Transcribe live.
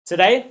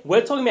Today,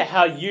 we're talking about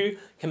how you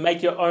can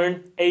make your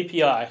own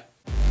API.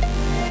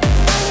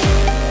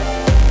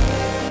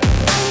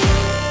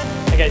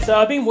 Okay, so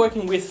I've been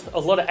working with a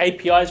lot of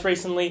APIs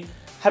recently,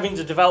 having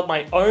to develop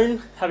my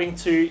own, having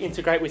to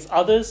integrate with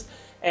others,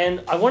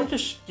 and I wanted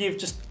to give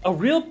just a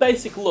real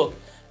basic look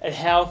at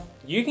how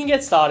you can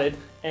get started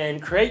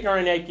and create your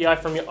own API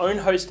from your own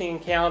hosting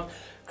account,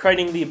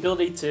 creating the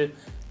ability to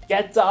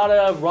get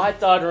data, write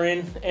data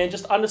in, and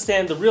just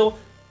understand the real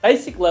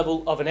basic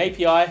level of an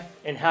API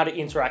and how to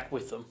interact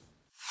with them.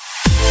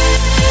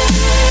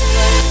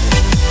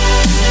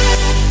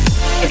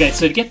 Okay,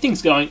 so to get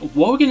things going,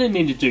 what we're going to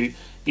need to do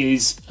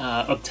is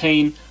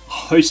obtain a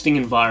hosting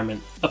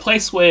environment, a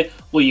place where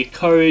all your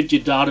code,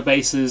 your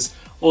databases,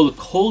 all the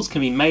calls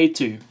can be made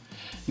to.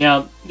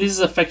 Now, this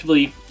is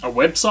effectively a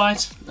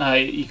website.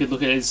 You could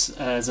look at it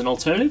as an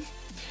alternative.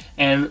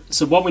 And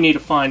so what we need to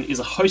find is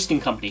a hosting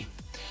company.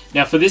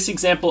 Now, for this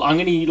example, I'm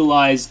going to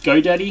utilize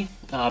GoDaddy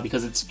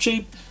because it's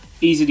cheap,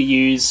 easy to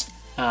use,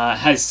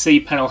 has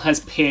cPanel, has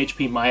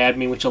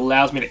PHPMyAdmin, which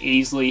allows me to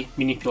easily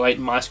manipulate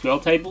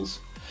MySQL tables.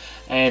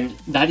 And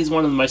that is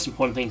one of the most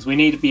important things. We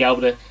need to be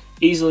able to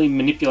easily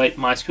manipulate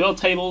MySQL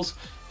tables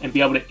and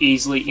be able to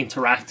easily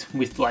interact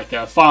with like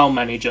a file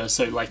manager,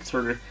 so like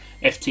through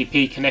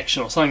FTP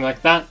connection or something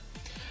like that.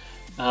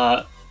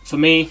 For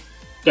me,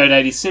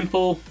 GoDaddy is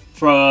simple.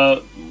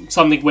 For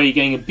something where you're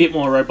getting a bit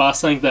more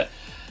robust, something that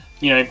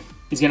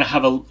is going to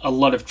have a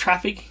lot of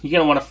traffic, you're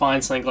going to want to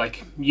find something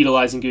like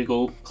utilizing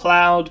Google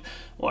Cloud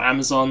or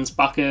Amazon's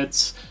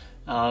buckets,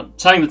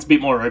 something that's a bit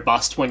more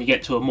robust when you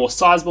get to a more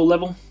sizable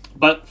level.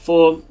 But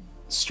for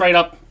straight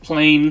up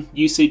plain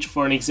usage,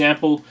 for an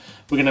example,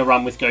 we're going to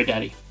run with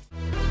GoDaddy.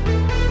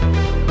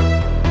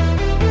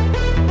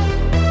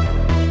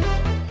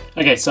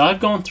 Okay, so I've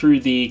gone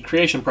through the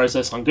creation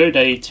process on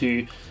GoDaddy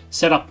to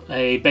set up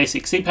a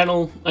basic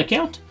cPanel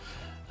account.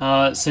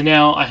 So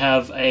now I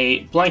have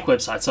a blank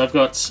website. So I've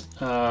got,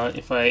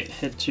 if I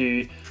head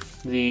to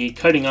the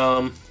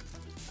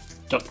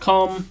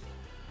codingarm.com,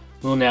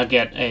 we'll now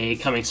get a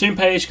coming soon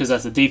page because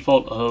that's the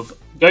default of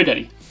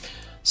GoDaddy.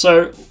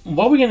 So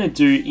what we're going to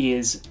do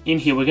is, in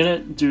here, we're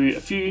going to do a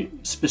few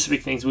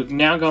specific things. We're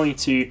now going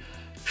to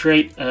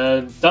create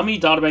a dummy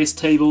database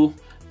table,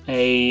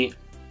 a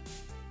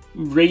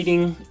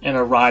reading and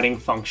a writing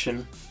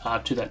function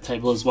to that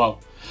table as well.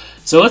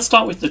 So let's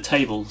start with the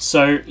table.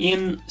 So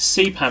in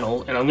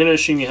cPanel, and I'm going to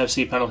assume you have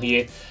cPanel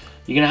here,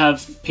 you're going to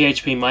have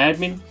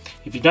PHPMyAdmin.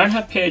 If you don't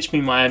have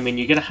PHPMyAdmin,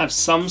 you're going to have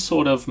some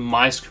sort of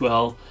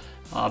MySQL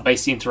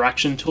based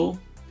interaction tool.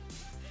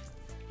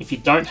 If you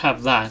don't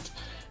have that,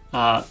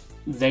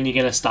 then you're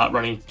going to start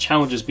running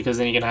challenges because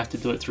then you're going to have to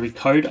do it through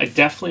code. I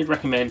definitely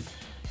recommend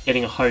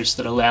getting a host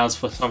that allows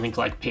for something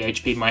like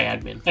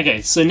PHPMyAdmin.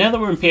 Okay, so now that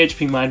we're in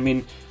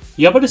PHPMyAdmin,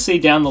 you're able to see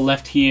down the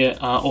left here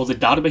all the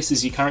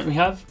databases you currently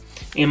have.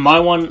 In my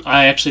one,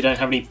 I actually don't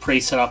have any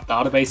pre-set up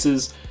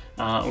databases.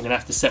 I'm going to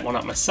have to set one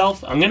up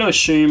myself. I'm going to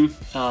assume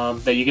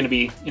that you're going to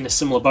be in a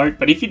similar boat,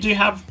 but if you do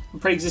have a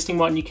pre-existing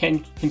one, you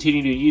can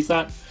continue to use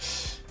that.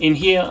 In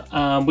here,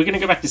 we're going to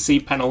go back to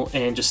cPanel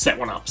and just set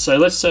one up. So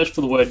let's search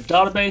for the word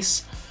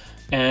database,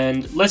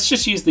 and let's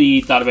just use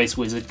the database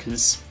wizard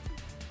because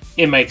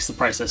it makes the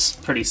process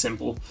pretty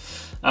simple.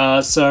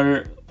 I'm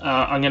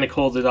going to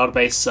call the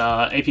database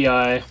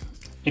API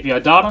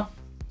data.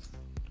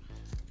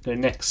 Go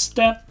next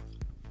step.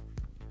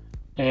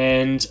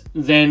 And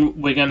then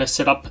we're going to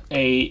set up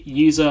a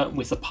user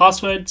with a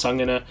password. So I'm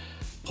going to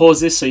pause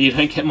this so you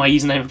don't get my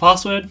username and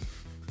password.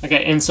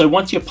 Okay, and so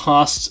once you're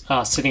past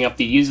setting up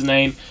the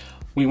username,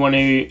 we want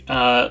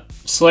to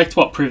select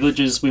what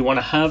privileges we want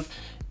to have.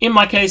 In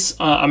my case,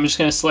 I'm just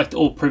going to select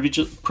all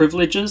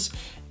privileges.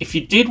 If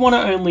you did want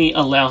to only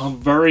allow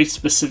very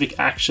specific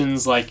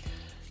actions like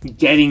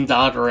getting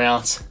data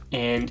out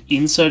and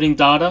inserting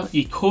data,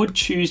 you could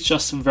choose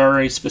just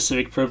very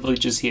specific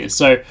privileges here.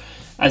 So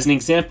as an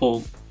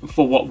example,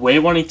 for what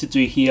we're wanting to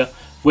do here,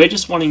 we're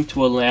just wanting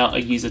to allow a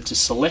user to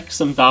select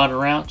some data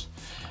out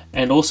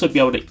and also be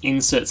able to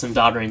insert some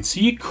data in. So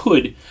you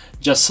could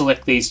just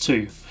select these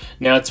two.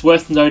 Now it's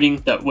worth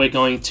noting that we're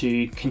going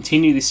to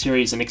continue this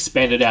series and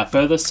expand it out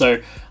further.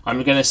 So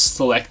I'm going to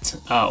select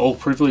all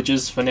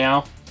privileges for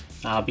now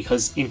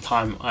because in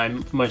time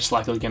I'm most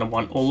likely going to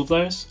want all of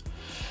those.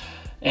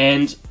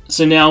 And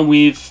so now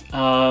we've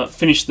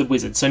finished the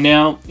wizard. So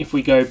now if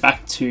we go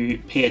back to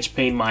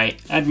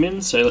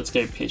PHPMyAdmin, so let's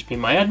go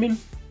PHPMyAdmin,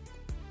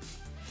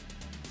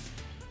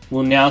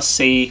 we'll now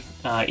see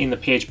in the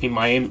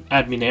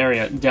PHPMyAdmin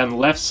area down the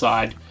left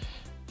side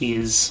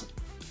is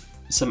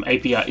an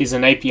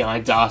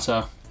API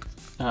data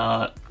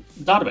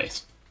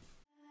database.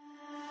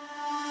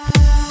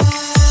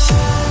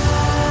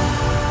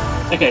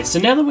 Okay, so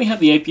now that we have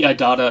the API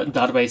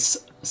database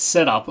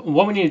set up,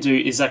 what we need to do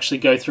is actually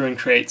go through and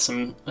create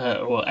some,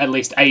 or at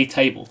least a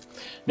table.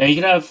 Now you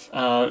can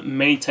have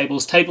many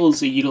tables.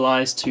 Tables are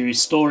utilized to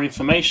store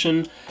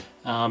information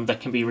that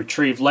can be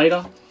retrieved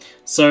later.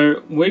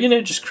 So we're going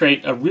to just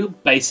create a real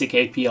basic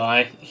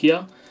API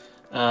here,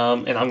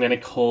 and I'm going to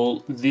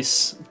call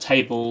this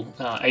table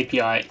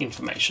API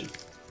information.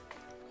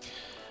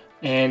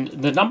 And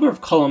the number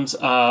of columns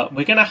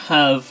we're going to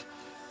have,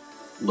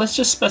 let's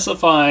just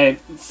specify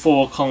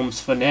 4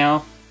 columns for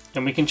now,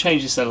 and we can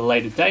change this at a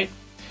later date.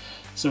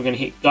 So we're going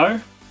to hit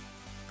go.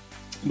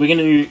 We're going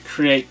to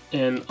create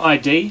an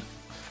ID,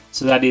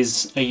 so that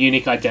is a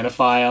unique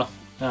identifier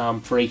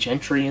for each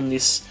entry in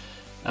this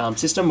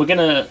system. We're going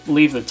to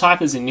leave the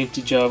type as an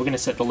integer. We're going to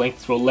set the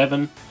length to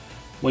 11.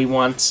 We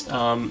want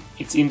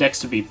its index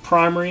to be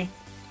primary,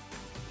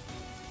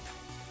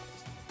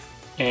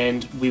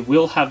 and we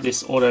will have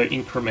this auto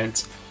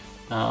increment.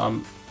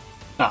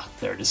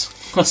 There it is.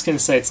 I was going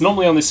to say it's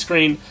normally on this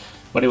screen,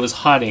 but it was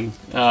hiding.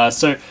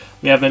 So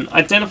we have an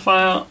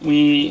identifier.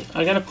 We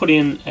are going to put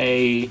in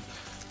a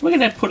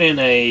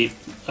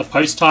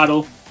post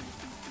title,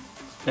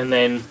 and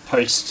then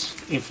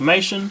post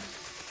information.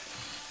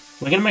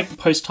 We're going to make the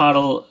post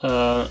title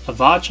a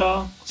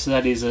varchar, so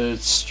that is a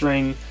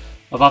string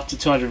of up to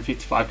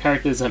 255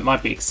 characters. It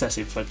might be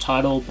excessive for a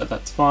title, but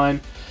that's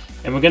fine.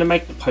 And we're going to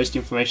make the post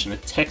information a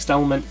text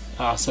element,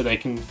 so they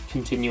can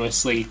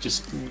continuously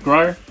just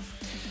grow.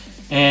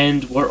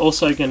 And we're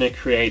also going to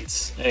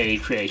create a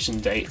creation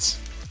dates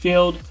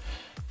field,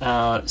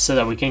 so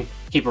that we can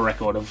keep a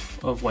record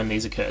of when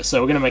these occur.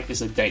 So we're going to make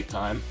this a date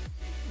time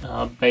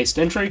based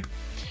entry.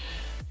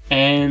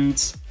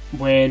 And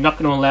we're not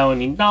going to allow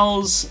any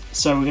nulls,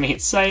 so we're going to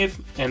hit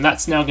save, and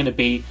that's now going to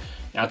be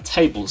our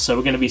table. So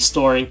we're going to be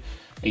storing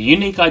a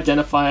unique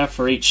identifier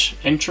for each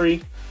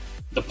entry,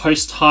 the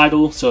post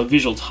title, so a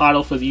visual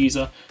title for the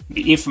user,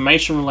 the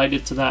information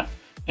related to that,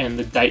 and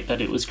the date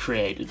that it was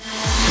created.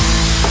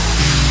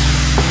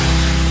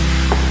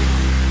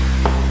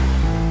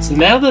 So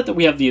now that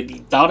we have the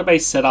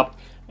database set up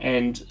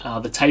and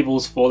the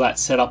tables for that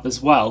set up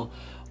as well,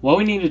 what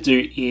we need to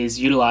do is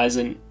utilize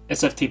an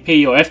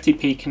SFTP or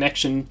FTP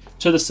connection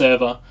to the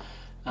server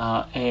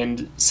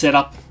and set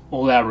up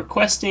all our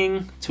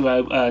requesting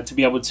to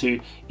be able to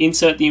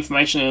insert the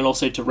information and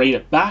also to read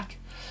it back.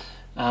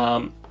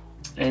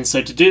 And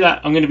so to do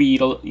that, I'm going to be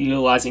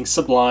utilizing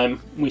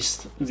Sublime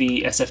with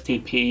the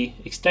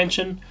SFTP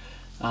extension.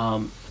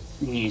 You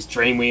can use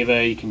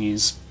Dreamweaver, you can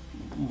use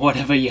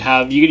whatever you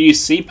have. You could use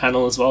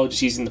cPanel as well,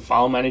 just using the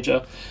file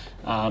manager.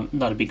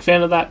 Not a big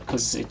fan of that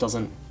because it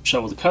doesn't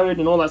show all the code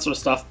and all that sort of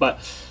stuff, but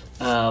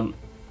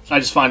I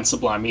just find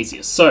Sublime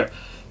easiest. So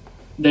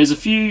there's a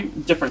few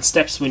different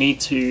steps we need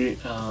to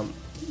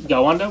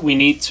go under. We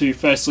need to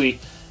firstly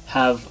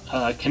have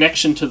a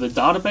connection to the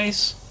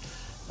database.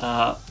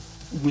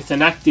 With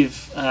an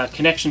active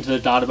connection to the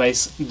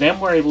database, then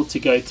we're able to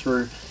go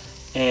through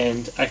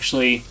and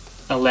actually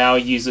allow a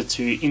user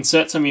to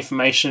insert some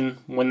information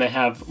when they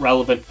have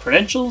relevant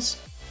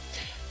credentials.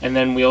 And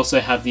then we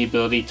also have the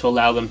ability to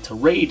allow them to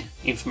read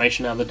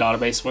information out of the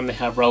database when they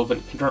have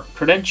relevant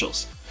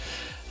credentials.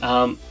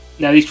 Now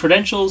these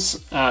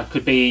credentials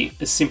could be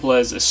as simple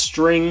as a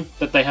string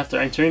that they have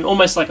to enter in,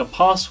 almost like a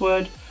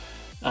password,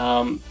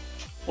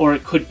 or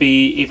it could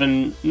be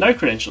even no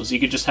credentials. You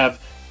could just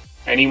have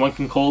anyone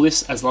can call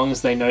this as long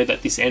as they know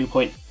that this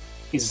endpoint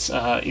is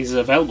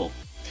available.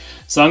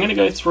 So I'm going to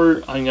go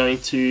through, I'm going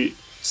to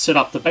set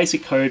up the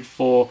basic code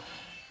for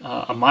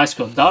a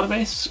MySQL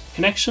database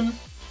connection,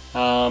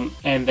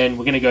 and then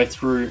we're going to go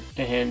through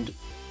and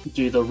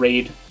do the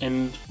read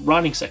and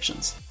writing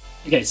sections.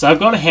 Okay, so I've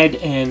gone ahead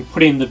and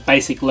put in the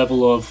basic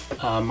level of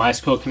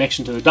MySQL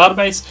connection to the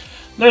database.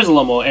 There's a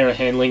lot more error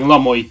handling, a lot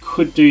more you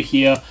could do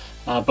here,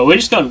 but we're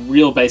just going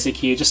real basic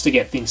here just to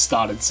get things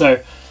started.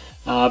 So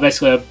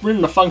basically I've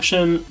written a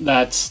function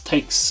that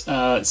sets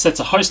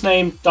a host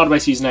name,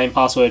 database username,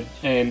 password,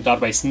 and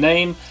database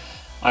name.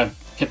 I've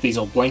kept these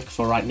all blank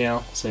for right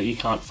now so you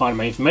can't find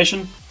my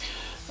information.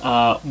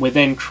 We're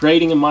then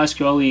creating a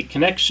MySQL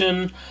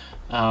connection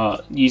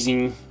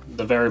using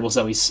the variables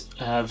that we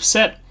have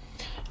set,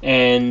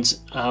 and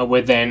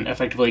we're then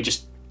effectively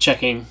just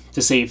checking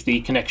to see if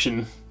the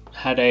connection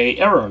had an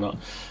error or not.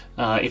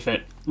 If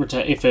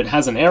it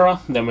has an error,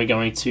 then we're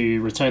going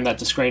to return that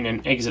to screen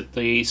and exit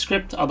the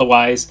script.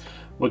 Otherwise,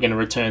 we're going to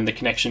return the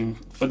connection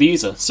for the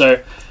user.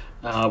 So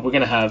we're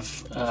going to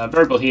have a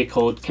variable here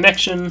called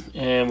connection,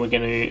 and we're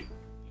going to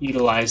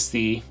utilize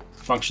the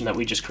function that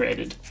we just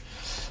created.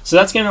 So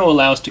that's going to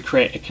allow us to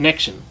create a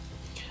connection.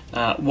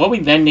 What we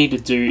then need to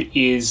do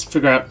is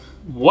figure out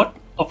what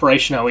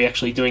operation are we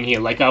actually doing here.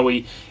 Like, are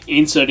we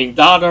inserting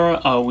data?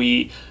 Are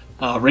we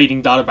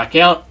reading data back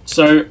out?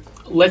 So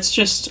let's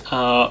just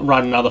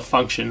write another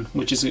function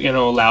which is going to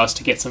allow us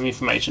to get some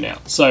information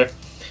out. So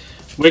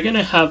we're going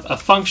to have a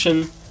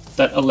function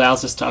that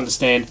allows us to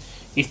understand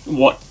if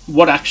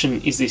what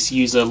action is this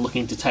user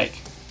looking to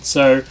take.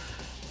 So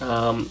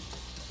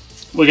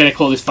we're going to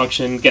call this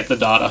function get the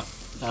data,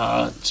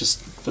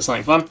 just for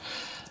something fun.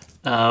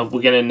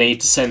 We're going to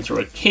need to send through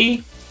a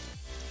key,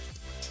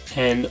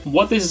 and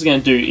what this is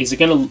going to do is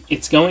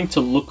it's going to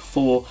look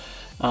for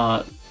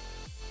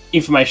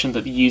information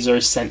that the user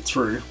has sent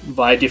through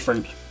via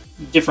different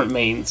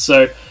means.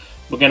 So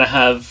we're going to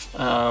have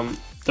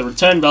the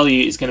return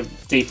value is going to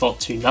default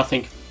to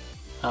nothing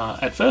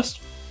at first,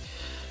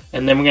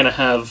 and then we're going to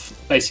have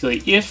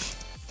basically if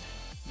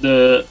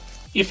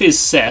is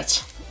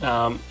set,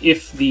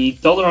 if the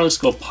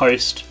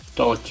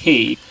 $_post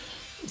 $key,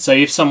 so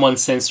if someone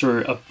sends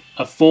through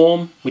a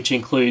form which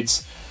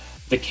includes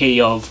the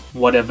key of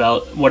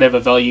whatever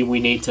value we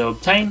need to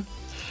obtain,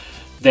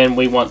 then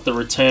we want the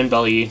return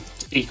value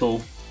to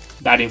equal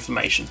that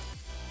information.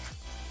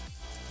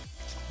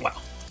 Wow,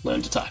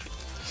 learn to type.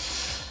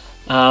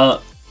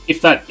 If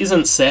that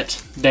isn't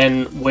set,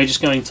 then we're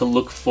just going to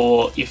look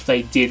for if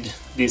they did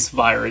this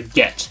via a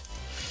get.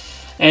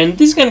 And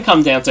this is going to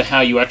come down to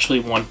how you actually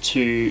want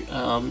to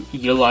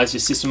utilize your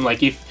system.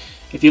 Like if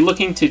you're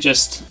looking to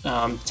just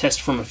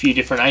test from a few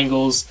different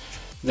angles,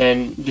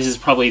 then this is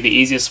probably the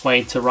easiest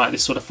way to write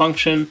this sort of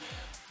function,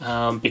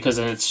 because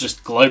then it's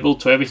just global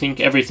to everything.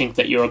 Everything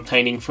that you're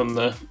obtaining from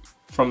the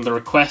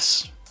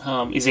request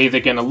is either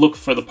going to look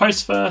for the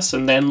post first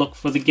and then look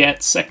for the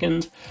get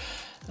second.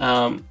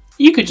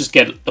 You could just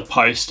get the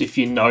post if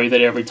you know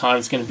that every time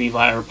it's going to be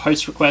via a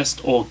post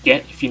request, or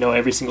get if you know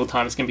every single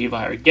time it's going to be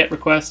via a get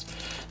request.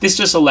 This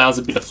just allows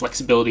a bit of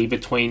flexibility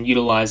between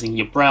utilizing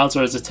your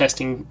browser as a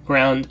testing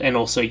ground and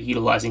also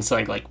utilizing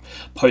something like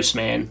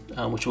Postman,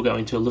 which we'll go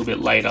into a little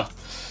bit later.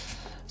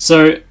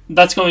 So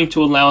that's going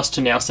to allow us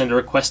to now send a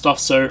request off.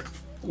 So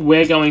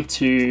we're going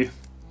to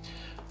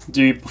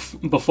do,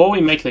 before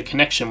we make the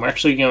connection, we're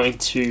actually going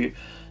to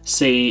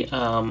see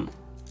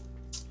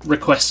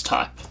request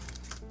type.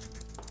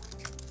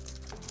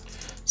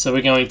 So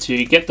we're going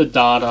to get the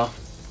data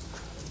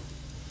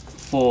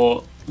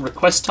for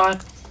request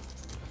type.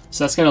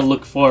 So that's going to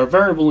look for a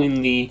variable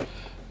in the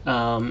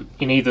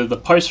in either the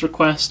post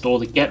request or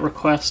the get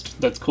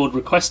request that's called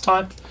request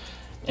type.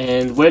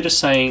 And we're just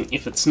saying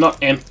if it's not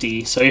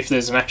empty, so if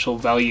there's an actual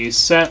value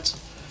set,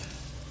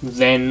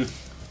 then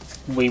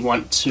we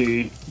want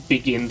to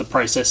begin the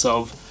process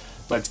of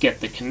let's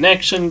get the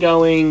connection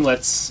going.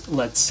 Let's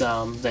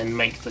then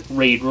make the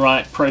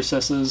read-write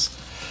processes.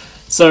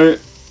 So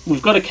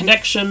we've got a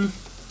connection.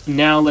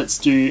 Now let's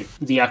do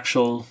the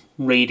actual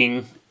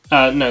reading.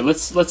 No,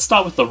 let's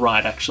start with the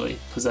write actually,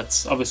 because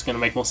that's obviously going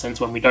to make more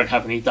sense when we don't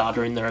have any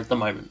data in there at the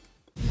moment.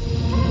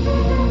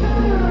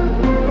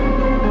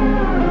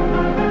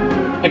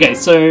 Okay,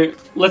 so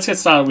let's get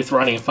started with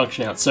writing a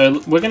function out.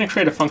 So we're going to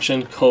create a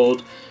function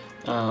called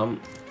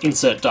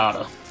insert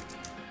data.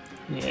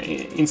 Yeah,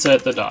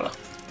 insert the data.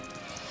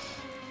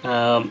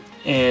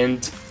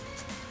 And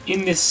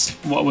in this,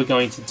 what we're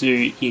going to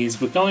do is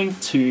we're not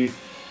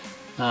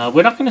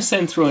going to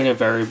send through any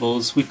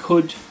variables. We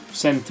could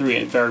send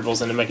through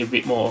variables and make it a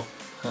bit more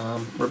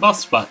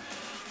robust, but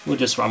we'll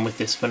just run with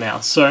this for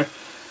now. So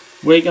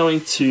we're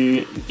going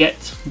to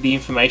get the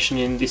information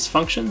in this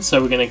function.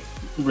 So we're going to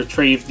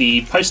retrieve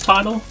the post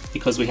title,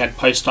 because we had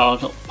post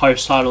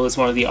title as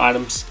one of the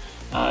items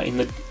in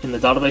the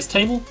database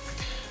table.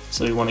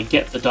 So we want to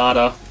get the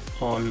data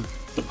on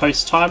the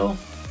post title,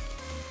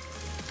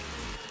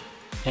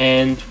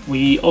 and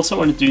we also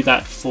want to do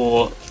that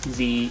for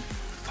the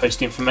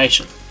post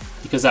information,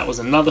 because that was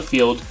another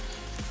field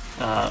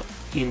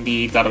in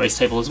the database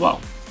table as well.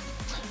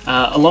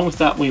 Along with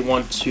that, we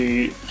want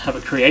to have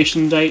a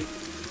creation date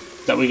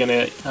that we're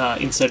going to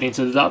insert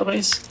into the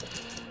database.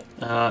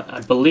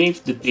 I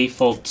believe the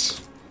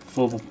default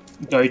for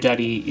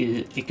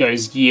GoDaddy it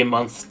goes year,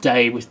 month,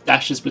 day with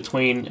dashes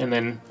between, and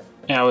then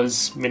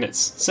hours, minutes,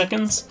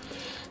 seconds.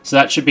 So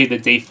that should be the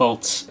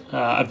default.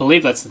 I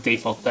believe that's the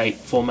default date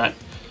format.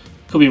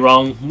 Could be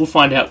wrong. We'll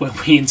find out when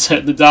we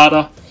insert the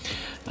data.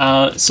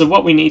 So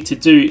what we need to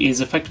do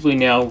is effectively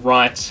now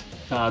write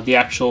the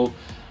actual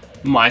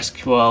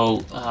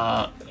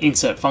MySQL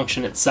insert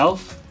function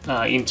itself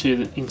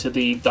into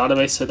the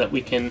database, so that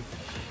we can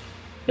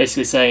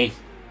basically say,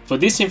 for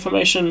this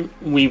information,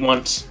 we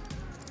want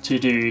to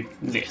do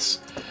this.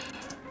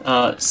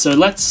 So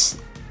let's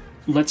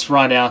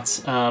write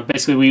out,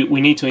 basically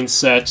we need to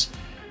insert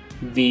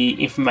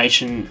the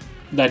information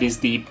that is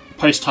the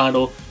post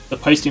title, the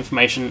post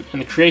information,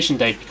 and the creation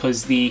date,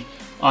 because the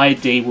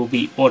ID will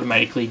be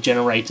automatically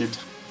generated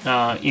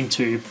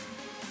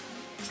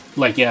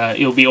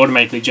it'll be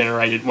automatically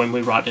generated when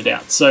we write it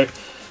out. So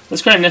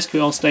let's create an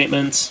SQL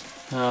statement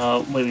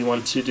where we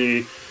want to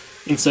do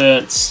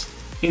inserts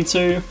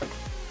into,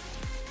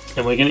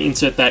 and we're going to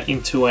insert that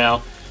into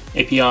our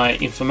API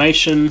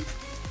information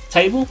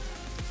table.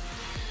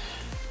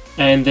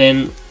 And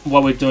then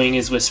what we're doing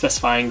is we're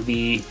specifying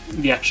the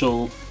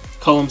actual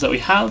columns that we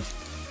have.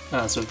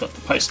 So we've got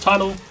the post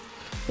title,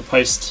 the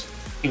post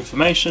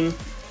information,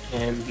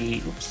 and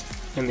the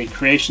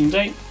creation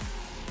date.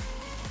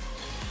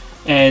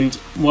 And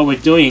what we're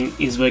doing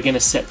is we're going to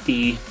set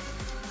the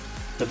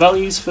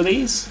values for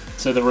these.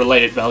 So the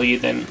related value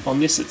then on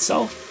this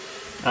itself,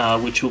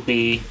 which will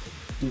be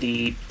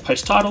the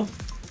post title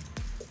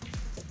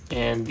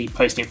and the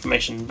post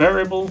information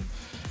variable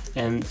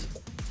and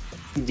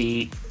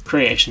the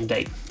creation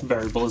date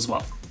variable as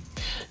well.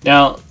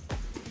 Now,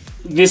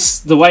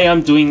 the way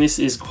I'm doing this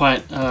is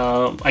quite,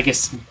 I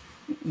guess,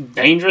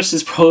 dangerous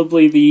is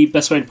probably the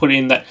best way to put it,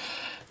 in that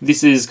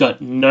this has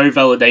got no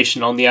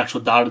validation on the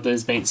actual data that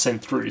has been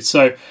sent through.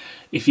 So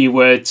if you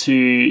were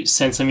to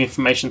send some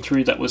information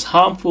through that was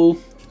harmful,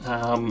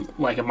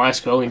 like a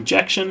MySQL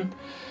injection,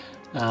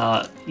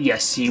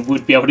 yes, you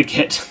would be able to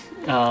get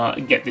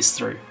this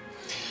through.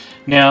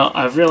 Now,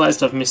 I've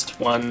realized I've missed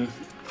one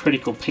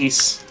critical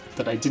piece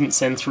that I didn't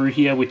send through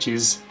here, which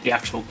is the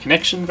actual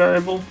connection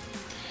variable.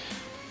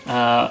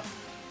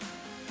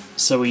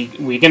 So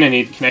we're going to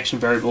need a connection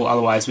variable,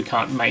 otherwise we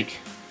can't make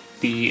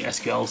the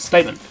SQL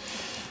statement.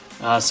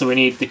 So we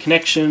need the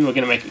connection, we're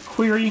going to make a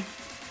query,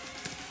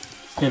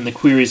 and the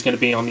query is going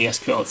to be on the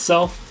SQL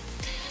itself.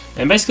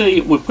 And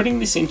basically we're putting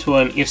this into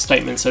an if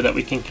statement so that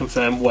we can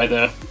confirm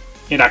whether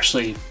it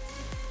actually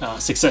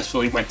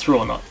successfully went through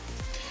or not.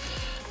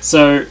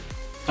 So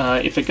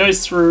if it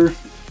goes through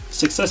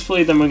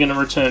successfully, then we're going to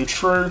return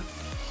true.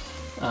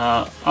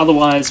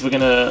 Otherwise we're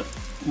going to,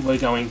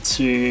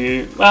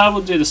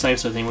 we'll do the same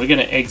sort of thing. We're going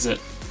to exit.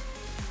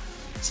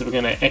 So we're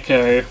going to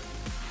echo.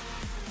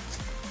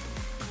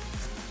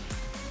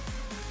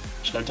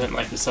 Actually, I don't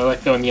like this. I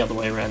like going the other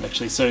way around,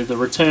 actually. So the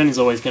return is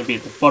always going to be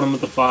at the bottom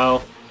of the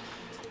file,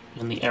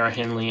 and the error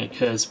handling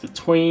occurs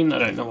between. I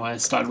don't know why I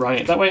started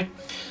writing it that way.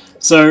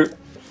 So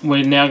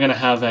we're now going to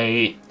have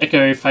a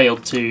echo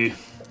failed to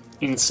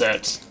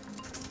insert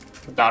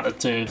data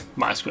to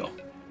MySQL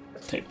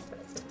table.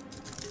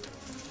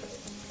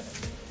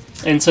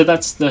 And so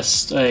that's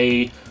just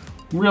a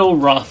real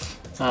rough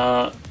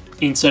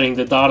inserting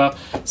the data.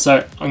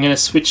 So I'm going to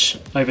switch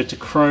over to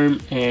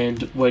Chrome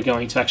and we're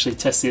going to actually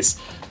test this.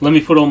 Let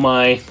me put all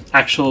my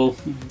actual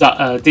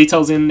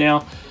details in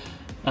now.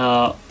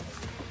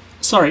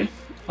 Sorry,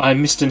 I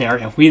missed an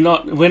area. We're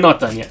not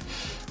done yet.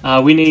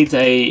 We need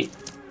to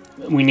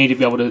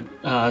be able to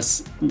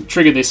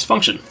trigger this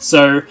function.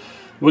 So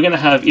we're going to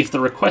have, if the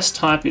request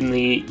type in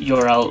the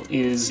URL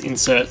is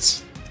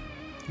inserts,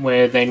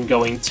 we're then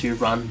going to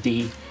run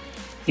the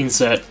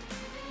insert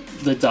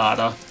the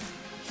data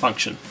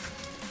function.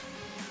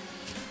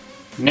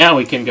 Now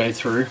we can go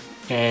through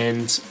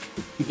and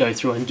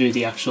do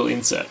the actual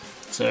insert.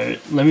 So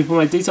let me put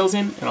my details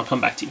in and I'll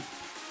come back to you.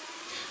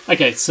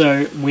 Okay,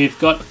 so we've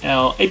got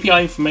our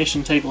API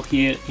information table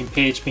here in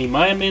PHP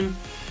MyAdmin,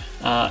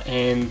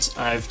 and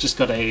I've just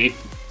got a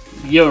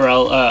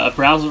URL, a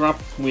browser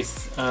up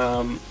with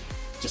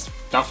just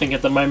nothing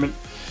at the moment.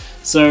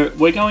 So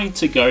we're going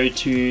to go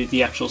to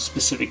the actual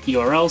specific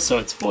URL, so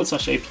it's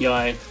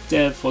 /API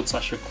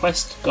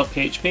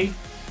dev/request.php.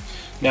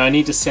 Now I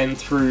need to send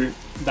through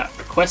that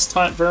request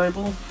type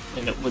variable,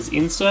 and it was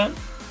insert.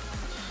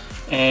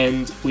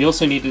 And we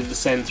also needed to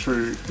send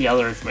through the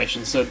other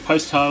information. So the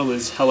post title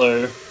is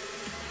hello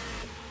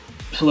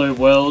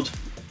world.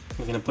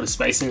 We're going to put a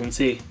space in and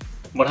see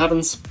what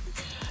happens.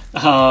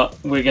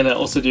 We're going to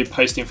also do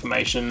post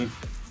information.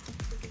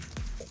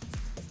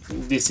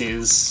 This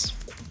is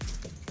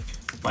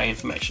my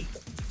information.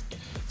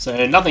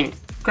 So nothing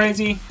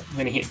crazy. I'm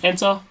going to hit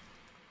enter.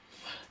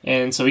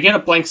 And so we get a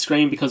blank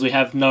screen because we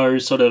have no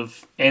sort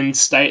of end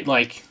state,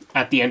 like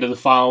at the end of the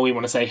file we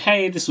want to say,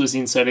 hey, this was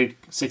inserted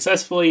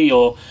successfully,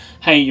 or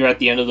hey, you're at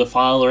the end of the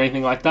file, or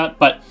anything like that.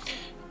 But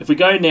if we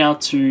go now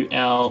to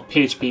our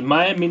PHP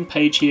MyAdmin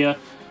page here,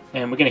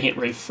 and we're going to hit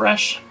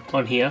refresh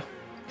on here,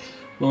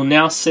 we'll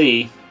now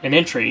see an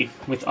entry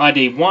with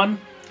ID 1,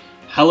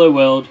 hello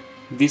world,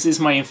 this is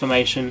my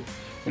information,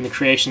 and the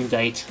creation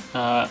date,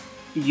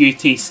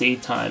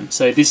 UTC time.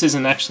 So this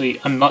isn't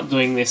actually, I'm not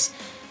doing this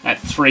at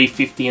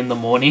 3:50 in the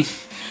morning.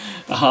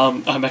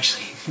 I'm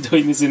actually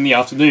doing this in the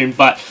afternoon,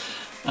 but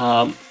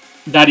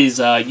that is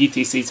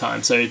UTC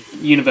time, so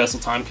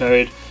Universal Time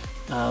Code.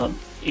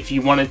 If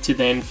you wanted to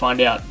then find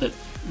out that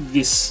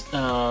this,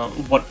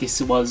 what this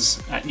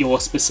was at your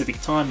specific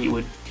time, you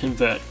would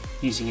convert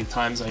using your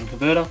time zone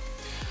converter.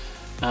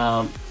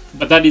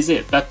 But that is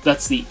it.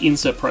 That's the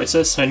insert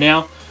process. So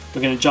now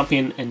we're going to jump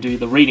in and do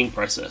the reading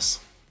process.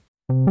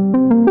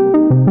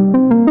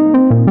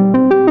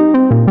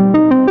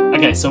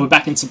 Okay, so we're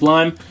back in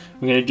Sublime.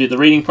 We're going to do the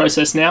reading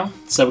process now.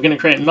 So we're going to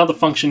create another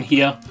function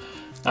here,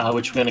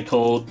 which we're going to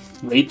call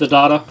read the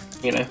data.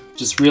 You know,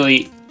 just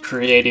really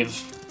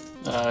creative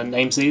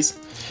names these.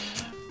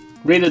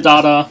 Read the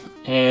data,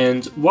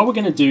 and what we're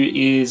going to do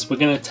is we're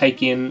going to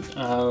take in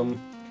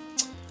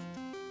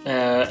an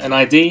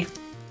ID,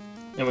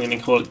 and we're going to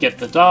call it get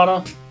the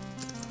data,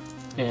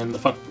 and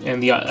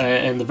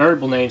the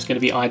variable name is going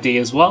to be ID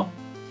as well.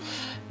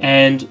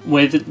 And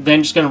we're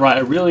then just going to write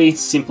a really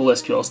simple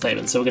SQL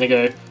statement. So we're going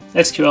to go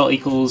SQL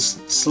equals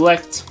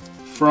select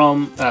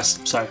from,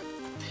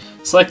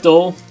 select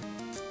all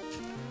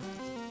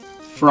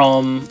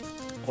from,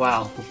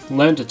 wow,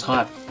 learn to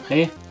type,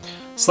 hey?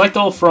 Select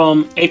all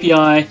from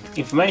API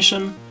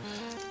information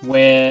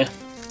where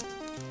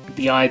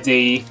the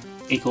ID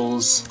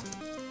equals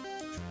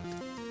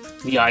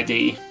the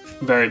ID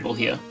variable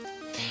here.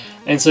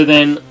 And so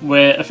then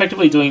we're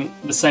effectively doing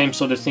the same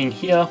sort of thing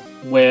here,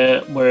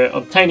 where we're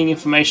obtaining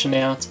information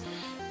out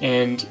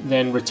and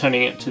then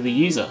returning it to the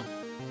user.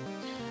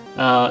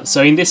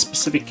 So in this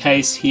specific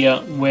case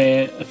here,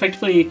 we're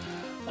effectively,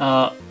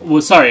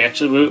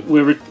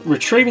 we're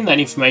retrieving that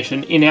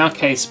information. In our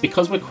case,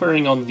 because we're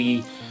querying on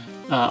the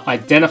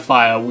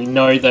identifier, we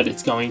know that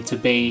it's going to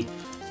be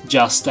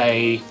just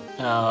a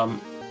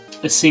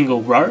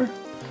single row.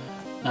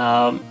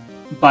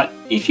 But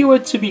if you were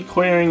to be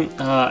querying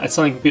at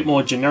something a bit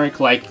more generic,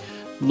 like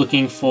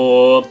looking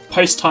for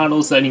post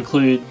titles that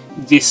include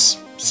this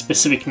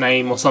specific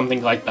name or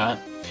something like that,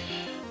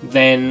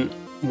 then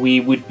we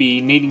would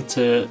be needing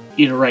to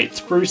iterate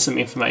through some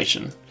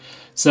information.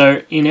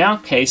 So in our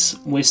case,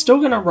 we're still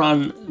going to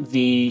run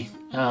the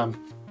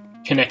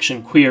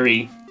connection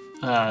query,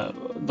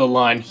 the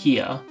line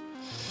here,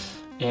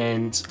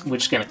 and we're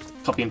just going to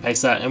copy and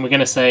paste that, and we're going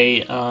to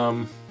say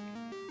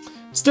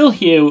still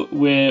here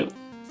we're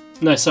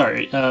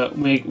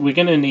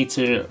going to need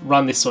to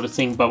run this sort of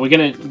thing, but we're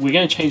going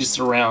to change this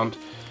around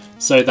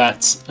so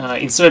that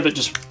instead of it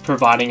just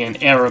providing an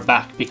error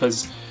back,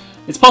 because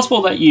it's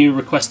possible that you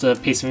request a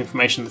piece of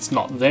information that's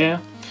not there.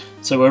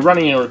 So we're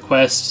running a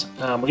request.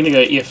 We're going to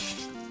go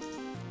if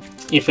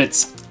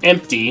it's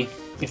empty,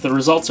 if the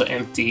results are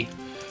empty,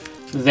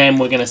 then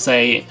we're going to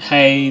say,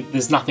 hey,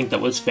 there's nothing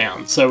that was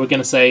found. So we're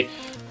going to say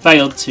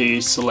failed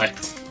to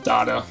select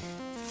data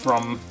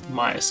from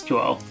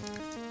MySQL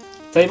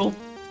table.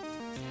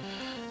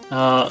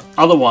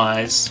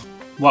 Otherwise,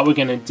 what we're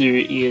going to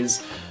do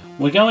is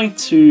we're going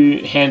to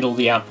handle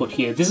the output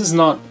here. This is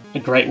not a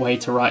great way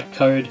to write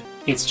code.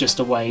 It's just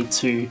a way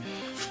to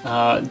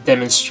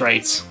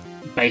demonstrate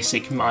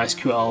basic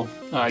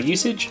MySQL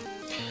usage.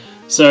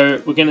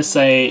 So we're going to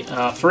say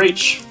for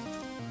each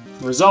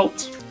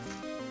result,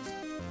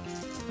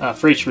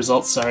 as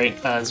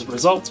a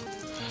result,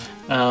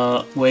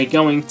 we're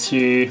going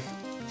to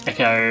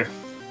echo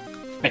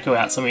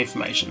out some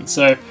information.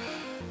 So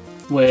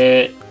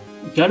we're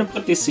going to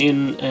put this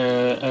in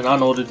an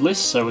unordered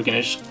list. So we're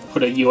going to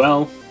put a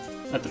UL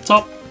at the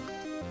top,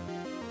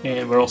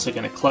 and we're also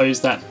going to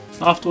close that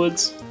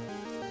afterwards.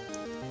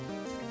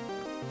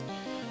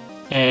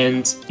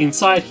 And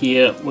inside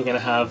here we're going to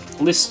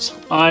have list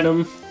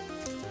item,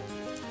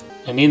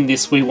 and in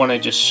this we want to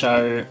just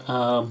show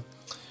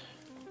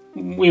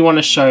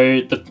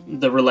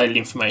the related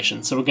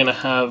information. So we're going to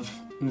have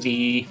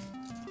the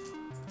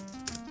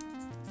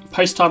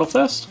post title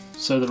first,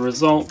 so the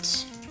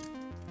results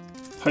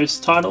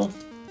post title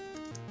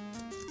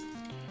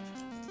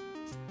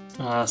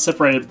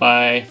separated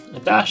by a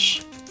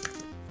dash,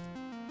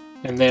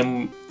 and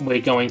then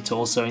we're going to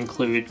also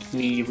include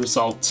the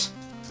result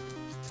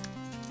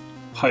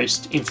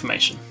post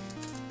information.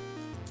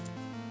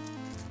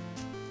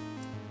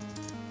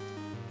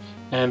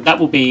 And that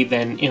will be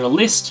then in a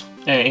list.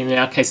 In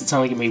our case it's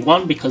only going to be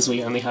one because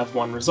we only have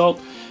one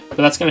result, but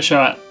that's going to show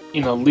out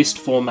in a list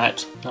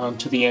format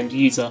to the end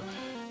user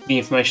the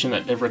information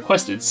that they've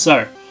requested.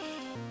 So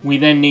we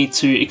then need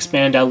to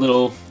expand our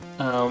little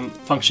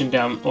function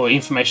down, or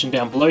information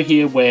down below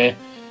here, where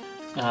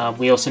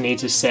we also need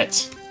to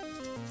set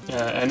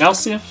an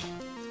else if.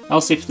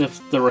 Else if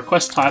the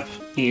request type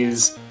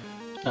is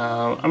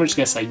I'm just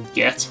going to say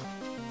get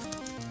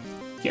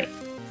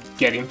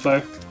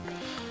info.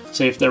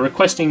 So if they're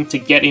requesting to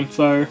get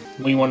info,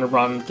 we want to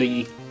run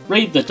the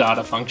read the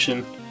data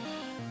function,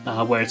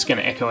 where it's going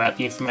to echo out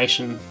the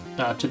information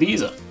to the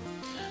user.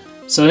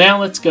 So now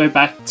let's go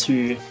back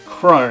to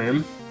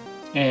Chrome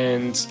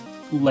and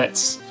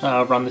let's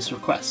run this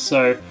request.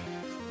 So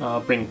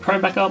bring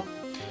Chrome back up,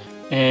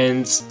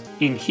 and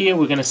in here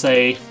we're going to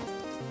say,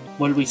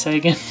 what did we say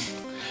again?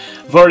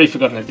 I've already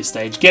forgotten at this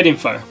stage. Get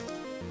info.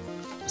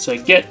 So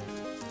get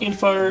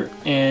info,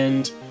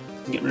 and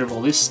get rid of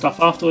all this stuff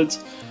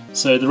afterwards.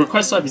 So the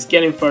request type is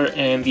get info,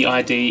 and the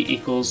ID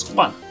equals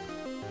 1.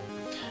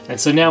 And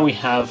so now we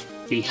have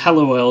the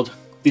hello world,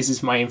 this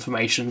is my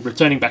information,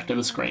 returning back to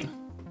the screen.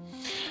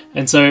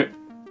 And so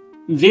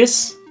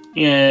this,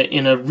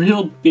 in a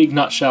real big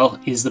nutshell,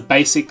 is the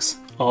basics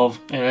of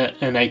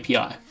an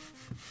API.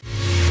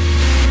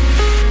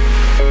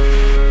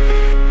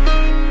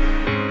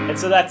 And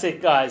so that's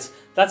it, guys.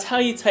 That's how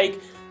you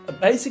take a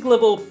basic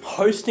level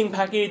hosting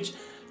package,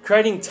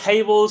 creating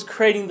tables,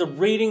 creating the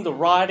reading, the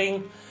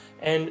writing,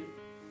 and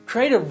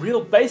create a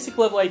real basic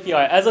level API.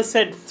 As I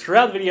said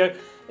throughout the video,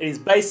 it is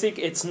basic.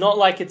 It's not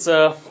like it's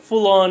a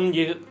full-on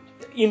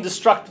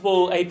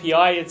indestructible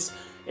API.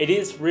 It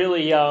is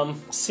really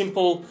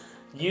simple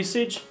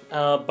usage,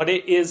 but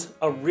it is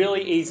a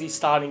really easy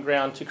starting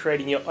ground to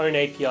creating your own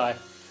API.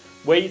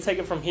 Where you take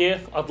it from here,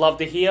 I'd love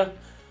to hear.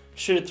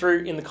 Shoot it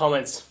through in the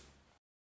comments.